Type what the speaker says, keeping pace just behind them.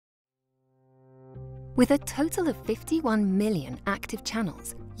With a total of 51 million active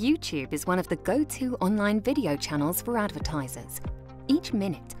channels, YouTube is one of the go-to online video channels for advertisers. Each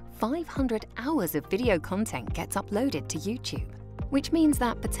minute, 500 hours of video content gets uploaded to YouTube, which means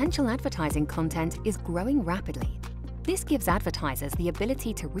that potential advertising content is growing rapidly. This gives advertisers the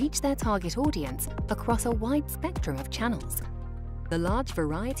ability to reach their target audience across a wide spectrum of channels. The large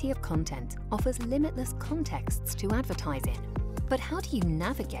variety of content offers limitless contexts to advertise in. But how do you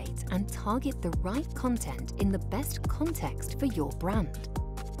navigate and target the right content in the best context for your brand?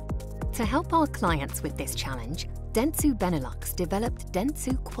 To help our clients with this challenge, Dentsu Benelux developed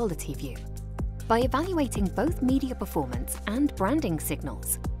Dentsu Quality View. By evaluating both media performance and branding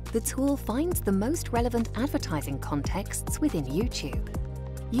signals, the tool finds the most relevant advertising contexts within YouTube.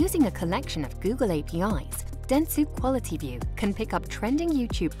 Using a collection of Google APIs, Dentsu Quality View can pick up trending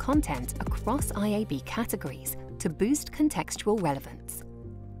YouTube content across IAB categories to boost contextual relevance.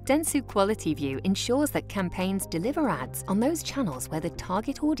 Dentsu Quality View ensures that campaigns deliver ads on those channels where the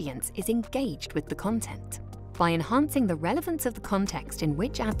target audience is engaged with the content. By enhancing the relevance of the context in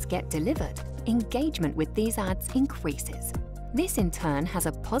which ads get delivered, engagement with these ads increases. This in turn has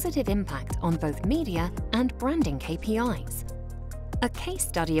a positive impact on both media and branding KPIs. A case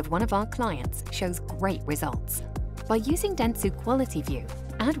study of one of our clients shows great results. By using Dentsu Quality View,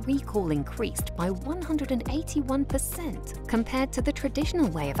 ad recall increased by 181% compared to the traditional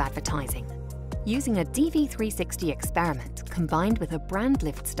way of advertising. Using a DV360 experiment combined with a brand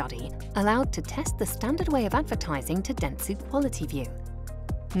lift study allowed to test the standard way of advertising to Dentsu Quality View.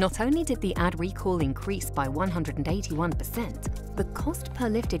 Not only did the ad recall increase by 181%, the cost per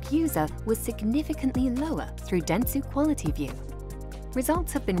lifted user was significantly lower through Dentsu Quality View.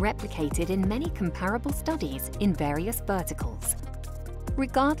 Results have been replicated in many comparable studies in various verticals.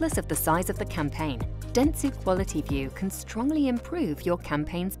 Regardless of the size of the campaign, Dentsu Quality View can strongly improve your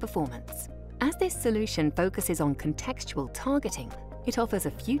campaign's performance. As this solution focuses on contextual targeting, it offers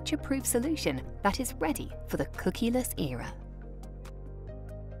a future-proof solution that is ready for the cookieless era.